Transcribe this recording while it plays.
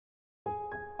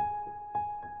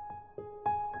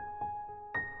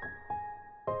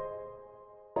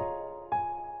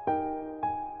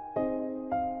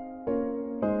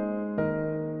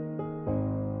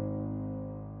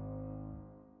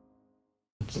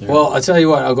there. Well, I'll tell you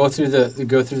what. I'll go through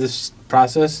this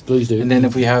process. Please do. And then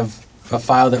if we have a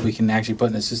file that we can actually put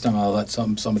in the system, I'll let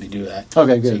somebody do that.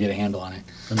 Okay, good. So you get a handle on it.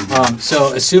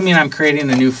 So assuming I'm creating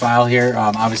a new file here,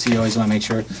 obviously you always want to make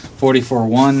sure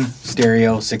 44.1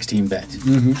 stereo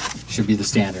 16-bit should be the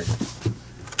standard.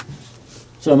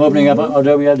 So I'm opening up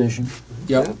Adobe Audition.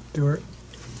 Yep. Do it.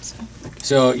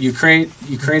 So you create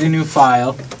a new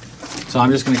file. So I'm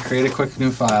just going to create a quick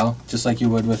new file, just like you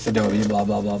would with Adobe. Blah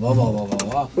blah blah blah blah blah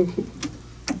blah blah.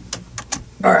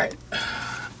 All right.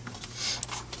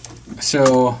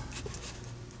 So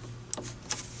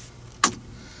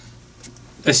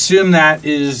assume that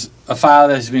is a file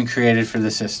that has been created for the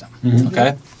system.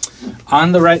 Okay.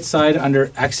 On the right side, under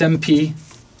XMP,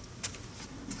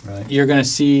 you're going to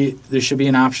see there should be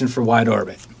an option for wide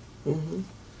orbit.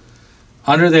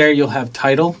 Under there, you'll have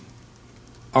title,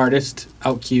 artist,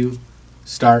 out cue,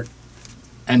 start,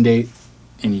 end date,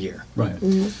 and year. Right.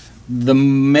 The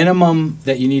minimum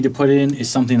that you need to put in is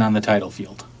something on the title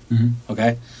field.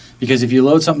 Okay? Because if you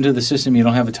load something to the system, you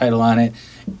don't have a title on it,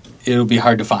 it'll be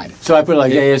hard to find. So I put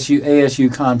like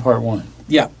ASU Con Part 1.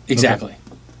 Yeah, exactly.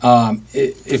 Okay.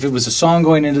 If it was a song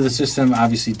going into the system,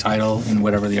 obviously title and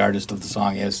whatever the artist of the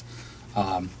song is.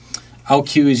 Out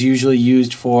cue is usually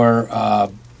used for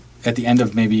at the end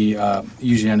of maybe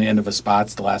usually on the end of a spot,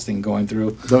 it's the last thing going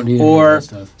through. Don't need or that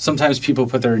stuff. Sometimes people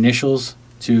put their initials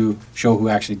to show who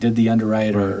actually did the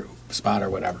underwrite or spot or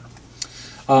whatever.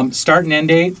 Start and end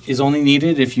date is only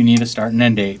needed if you need a start and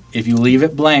end date. If you leave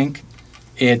it blank,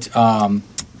 it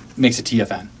makes a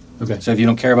TFN. Okay. So if you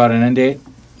don't care about an end date,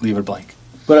 leave it blank.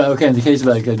 But okay, in the case of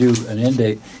like I do an end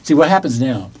date. See what happens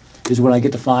now is when I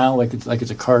get the file, like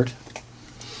it's a cart,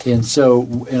 and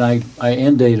so I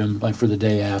end date them like for the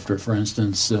day after. For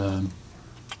instance,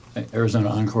 Arizona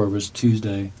Encore was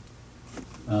Tuesday,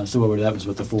 so that was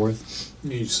what, the 4th.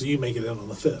 So you make it in on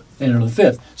the 5th. And on the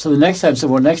 5th. So the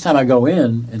next time I go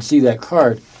in and see that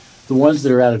cart, the ones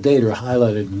that are out of date are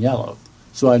highlighted in yellow.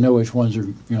 So I know which ones are,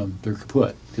 they're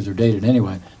kaput because they're dated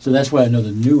anyway. So that's why I know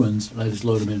the new ones. I just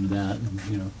load them into that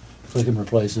and, click them,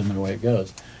 replace them, and away it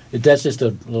goes. That's just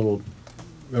a little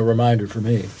reminder for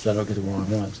me so I don't get the wrong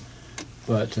ones.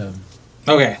 But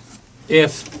okay,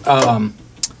 if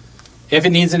it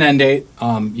needs an end date,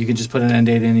 you can just put an end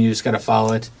date in. You just got to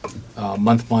follow it.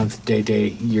 Month, day,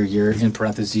 year, in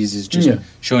parentheses is just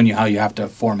showing you how you have to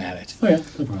format it. Oh yeah,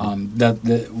 no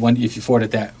problem. If you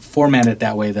format it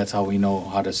that way, that's how we know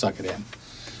how to suck it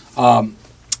in.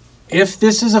 If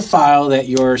this is a file that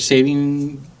you're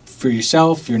saving for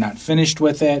yourself, you're not finished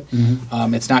with it,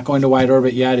 it's not going to wide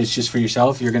orbit yet, it's just for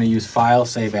yourself, you're going to use File,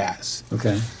 Save As.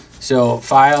 Okay. So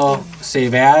File,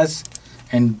 Save As,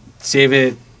 and save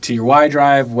it to your Y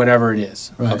drive, whatever it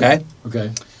is. Right. Okay?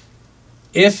 Okay.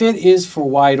 If it is for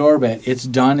wide orbit, it's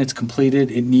done, it's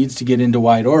completed, it needs to get into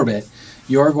wide orbit,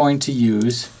 you're going to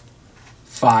use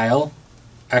File,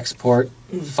 Export,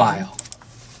 File.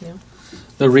 Yeah.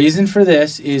 The reason for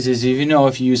this is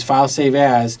if you use File Save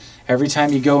As, every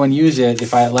time you go and use it,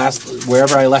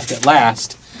 wherever I left it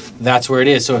last, that's where it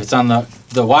is. So if it's on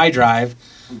the Y drive,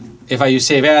 if I use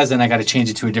Save As, then I got to change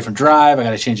it to a different drive. I got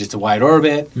to change it to wide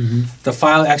orbit. The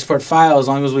File, Export, File, as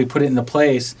long as we put it into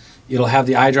place, it'll have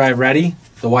the iDrive ready,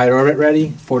 the wide orbit ready,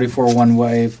 44.1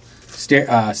 wave,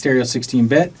 stereo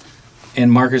 16-bit,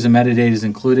 and markers and metadata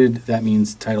included. That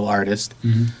means title, artist.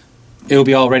 It'll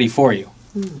be all ready for you.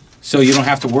 So you don't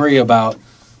have to worry about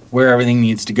where everything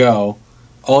needs to go.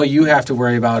 All you have to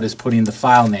worry about is putting the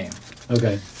file name.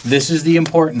 Okay. This is the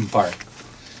important part.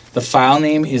 The file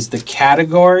name is the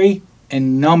category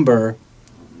and number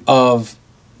of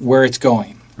where it's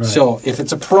going. Right. So if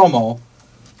it's a promo,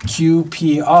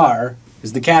 QPR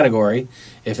is the category.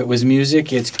 If it was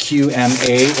music, it's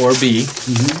QMA or B,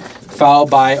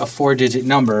 followed by a 4-digit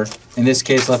number. In this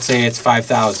case, let's say it's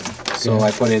 5,000. So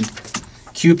I put in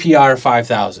QPR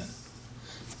 5,000.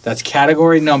 That's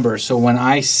category number. So when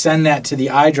I send that to the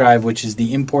iDrive, which is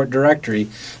the import directory,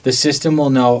 the system will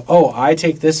know, oh, I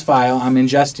take this file, I'm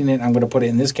ingesting it, I'm going to put it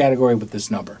in this category with this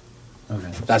number.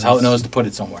 Okay. That's how it knows to put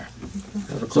it somewhere.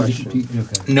 I have a question.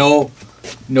 No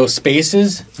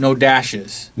spaces, no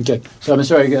dashes. Okay. So I'm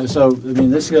sorry. So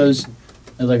this goes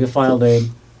like a file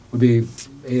name would be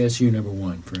ASU number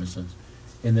 1, for instance,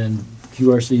 and then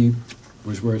QRC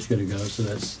was where it's going to go. So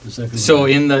that's the second. So one.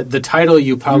 in the title,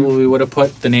 you probably would have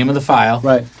put the name of the file.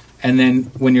 Right. And then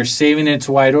when you're saving it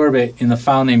to wide orbit, in the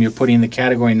file name, you're putting the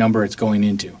category number it's going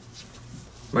into.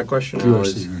 My question now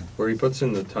is, where he puts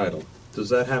in the title, does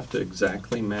that have to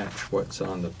exactly match what's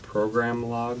on the program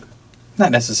log?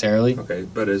 Not necessarily. Okay,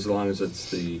 but as long as it's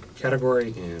the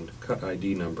category and cut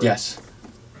ID number. Yes.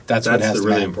 That's what has the to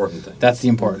really match. important thing. That's the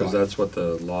important Because one. that's what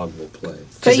the log will play.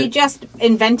 So you're just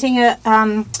inventing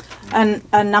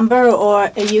a number,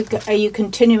 or are you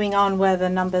continuing on where the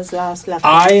numbers last left?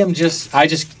 I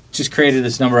just created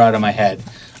this number out of my head.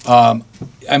 I'm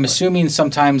assuming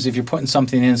sometimes if you're putting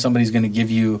something in, somebody's going to give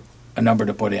you a number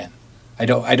to put in. I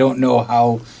don't know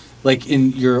how. Like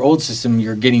in your old system,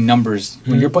 you're getting numbers.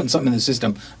 When you're putting something in the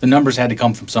system, the numbers had to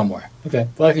come from somewhere. Okay.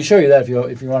 Well, I can show you that if you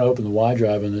want to open the Y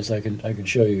drive on this, I can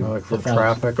show you. Like for the files.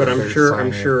 traffic. But I'm or sure- sign I'm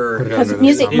in, sure- put it Because under the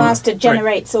Music sign. Master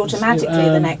generates automatically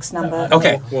the next number.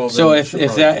 Okay, Well, so then if you should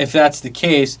probably- that's the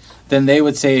case, then they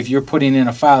would say if you're putting in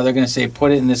a file, they're going to say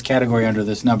put it in this category under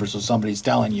this number. So somebody's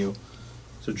telling you.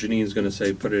 So Janine's going to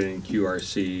say put it in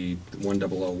QRC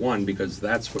 1001 because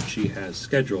that's what she has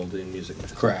scheduled in Music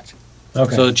Master. Correct.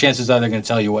 Okay. So the chances are they're going to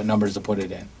tell you what numbers to put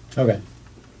it in. Okay.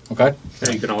 Okay.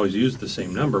 Now, you can always use the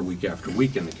same number week after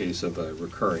week in the case of a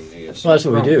recurring ASC. Well, that's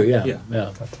what we do. Yeah. Yeah.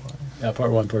 Yeah. Yeah.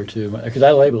 Part 1, part 2. Because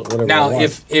I label it whatever. I Now, want.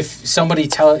 if somebody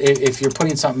if you're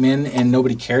putting something in and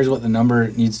nobody cares what the number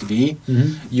needs to be,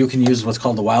 you can use what's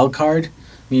called the wild card.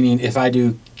 Meaning, if I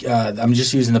do, I'm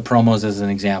just using the promos as an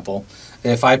example.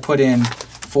 If I put in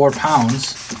 4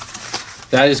 pounds,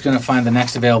 that is going to find the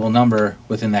next available number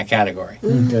within that category.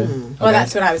 Okay. Well,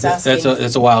 that's what I was asking.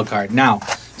 That's a wild card. Now,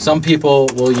 some people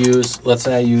will use, let's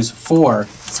say I use 4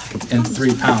 and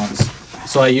 3 pounds.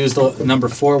 So I use the number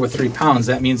 4 with 3 pounds.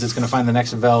 That means it's going to find the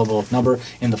next available number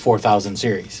in the 4,000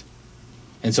 series,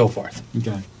 and so forth.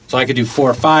 Okay. So I could do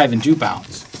 4, 5, and 2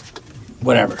 pounds,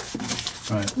 whatever.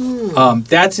 All right.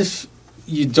 That's if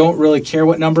you don't really care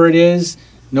what number it is.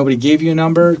 Nobody gave you a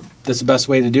number. That's the best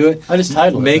way to do it. I just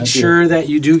title it. Make That's sure that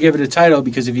you do give it a title,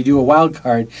 because if you do a wild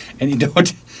card and you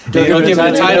don't give it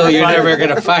a title, you're never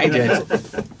going to find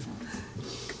it.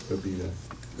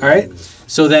 All right.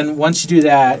 So then once you do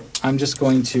that, I'm just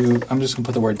going to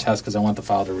put the word test because I want the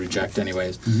file to reject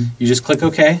anyways. You just click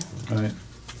OK, All right.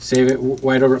 save it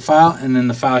right over file, and then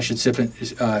the file should ship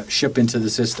into the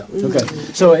system. Okay.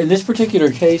 So in this particular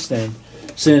case, then,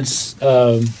 since,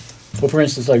 well, for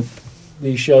instance, like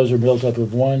these shows are built up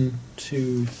of 1,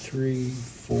 2, 3,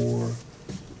 4,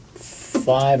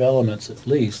 5 elements at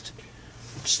least,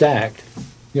 stacked.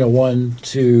 You know, 1,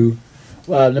 2.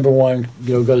 Number 1,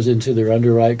 you know, goes into their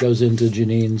underwrite, goes into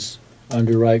Janine's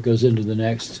underwrite, goes into the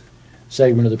next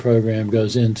segment of the program,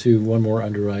 goes into one more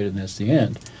underwrite, and that's the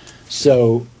end.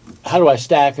 So how do I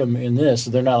stack them in this so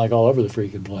they're not like all over the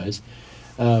freaking place?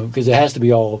 Because it has to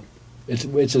be all.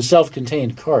 It's a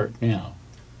self-contained cart now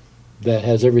that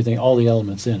has everything, all the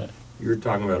elements in it. You're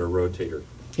talking about a rotator.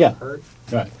 Yeah. Cart?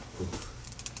 Right.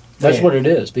 That's what it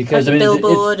is. Because Like I the mean,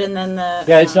 billboard and then the...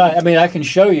 yeah, it's not. I mean, I can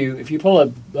show you if you pull up.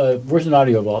 Where's an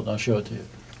audio vault? And I'll show it to you.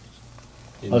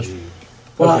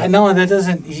 Well, Okay. no, that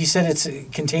doesn't. He said it's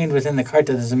contained within the cart.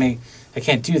 That doesn't make. I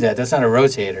can't do that. That's not a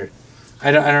rotator. I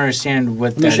don't understand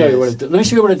what Let me that show is. you what it. Let me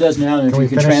show you what it does now, and if Can we you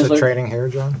can finish the translate. training here,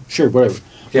 John? Sure, whatever.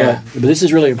 Yeah. But this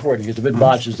is really important because if it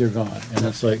botches, they're gone, and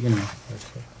it's like, you know.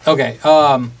 Okay.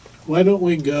 Why don't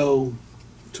we go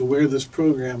to where this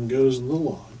program goes in the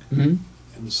log Mm-hmm.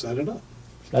 and set it up?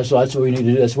 That's what we need to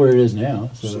do. That's where it is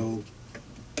now. So So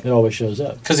it always shows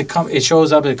up. Because it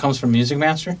shows up. It comes from Music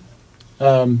Master.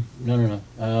 No.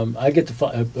 I get the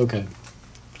file. Okay,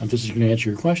 I'm just going to answer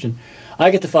your question. I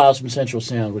get the files from Central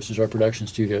Sound, which is our production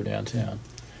studio downtown,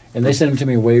 and they send them to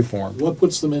me in waveform. what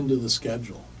puts them into the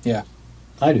schedule? Yeah.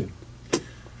 I do.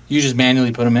 You just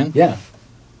manually put them in. Yeah,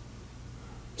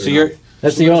 So you're.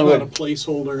 that's So the there's only not way. a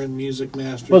placeholder in Music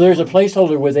Master? Well, there's a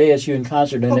placeholder with ASU and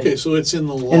concert, and Okay, so it's in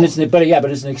the log. and it's but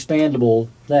it's an expandable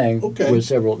thing Okay. with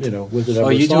several, with a number Oh,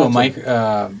 of you do a slots in it.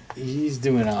 micro. He's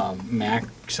doing a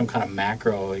some kind of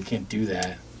macro. You can't do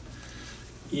that.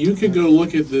 You could go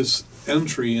look at this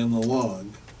entry in the log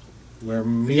where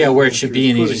Yeah, where it should be,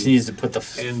 and he Master's just putting- needs to put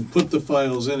the. and put the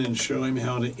files in and show him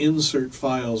how to insert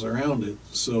files around it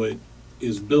so it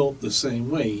is built the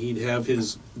same way. He'd have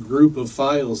his group of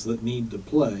files that need to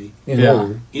play in Yeah.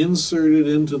 order. inserted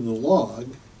into the log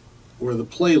or the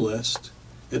playlist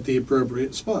at the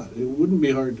appropriate spot. It wouldn't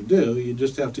be hard to do. You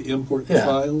just have to import the Yeah.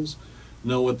 files,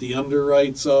 know what the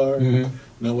underwrites are, Mhm.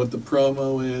 know what the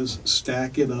promo is,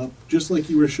 stack it up, just like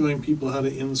you were showing people how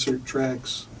to insert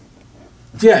tracks.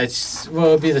 Yeah,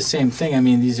 it'd be the same thing. I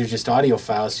mean, these are just audio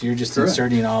files, so you're just Correct.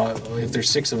 inserting all. If there's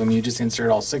 6 of them, you just insert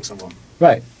all 6 of them.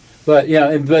 Right, but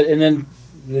then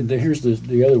here's the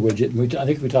other widget. I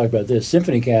think we talked about this.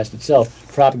 SymphonyCast itself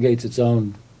propagates its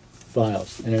own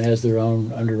files, and it has their own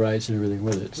underwrites and everything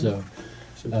with it. So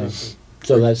that's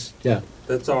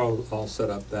That's all set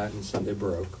up that and Sunday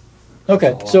broke.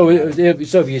 okay. All So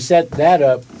automatic. if you set that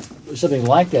up, something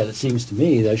like that, it seems to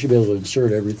me that I should be able to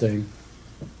insert everything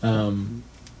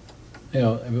you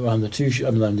know, on the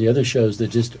on the other shows that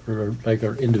just are like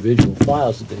our individual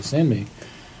files that they send me.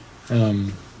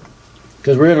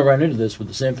 Because we're going to run into this with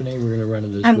the symphony, we're going to run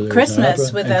into this And with Christmas,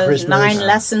 opera, with and those Christmas. 9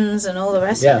 lessons and all the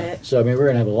rest of Yeah, it. so I mean, we're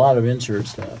going to have a lot of insert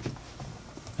stuff.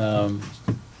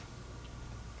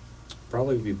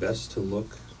 Probably be best to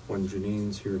look when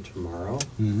Janine's here tomorrow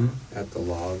at the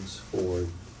logs for,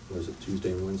 was it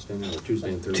Tuesday and Wednesday now, or Tuesday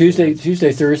and Thursday?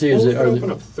 Tuesday, Thursday Well, is we it? could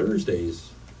open up Thursdays.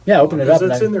 Yeah, open it up. Because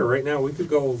that's and in there right now. We could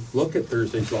go look at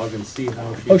Thursday's log and see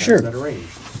how she Oh, has sure. that arranged.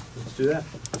 Let's do that.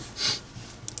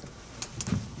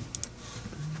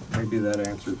 Maybe that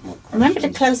answers more questions. Remember to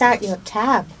close out your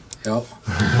tab. Yep.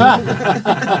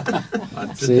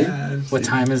 See? What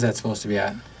time is that supposed to be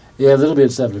at? Yeah, that'll be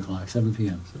at 7 o'clock, 7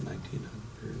 p.m. So 1900.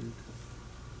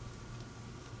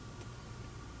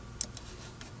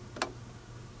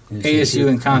 ASU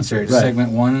in concert, Right.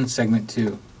 segment 1 and segment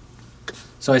 2.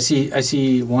 So I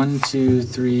see 1, 2,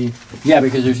 3. Yeah,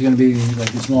 because there's going to be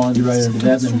like a small underwriter to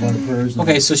that, and then one of hers.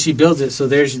 Okay, so she builds it. So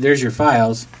there's your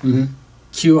files. Mm-hmm.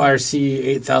 QRC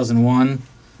 8001,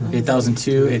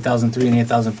 8002, 8003, and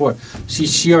 8004.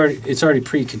 She already, it's already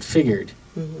pre-configured.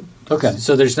 Okay.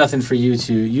 So there's nothing for you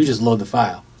to, you just load the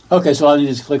file. Okay, so I'll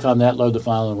just click on that, load the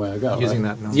file, and away I go. Using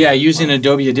right? that number. Yeah, using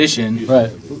Adobe Audition, Right.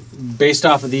 based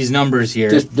off of these numbers here.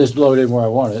 Just load it where I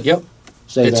want it. Yep.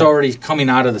 Save It's that. already coming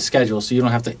out of the schedule, so you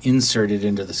don't have to insert it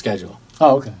into the schedule.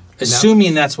 Oh, okay.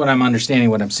 Assuming that's what I'm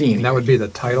understanding, what I'm seeing. And that would be the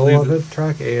title of the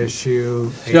track,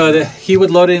 ASU. No, he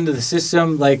would load it into the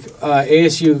system like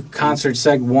ASU Concert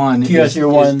Seg 1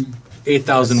 QSU 1.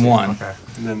 8001. Okay.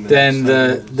 And Then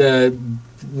the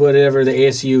whatever the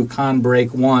ASU Con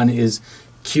Break 1 is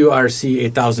QRC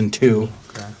 8002.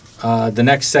 Okay. The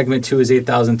next segment 2 is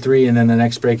 8003, and then the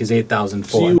next break is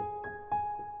 8004.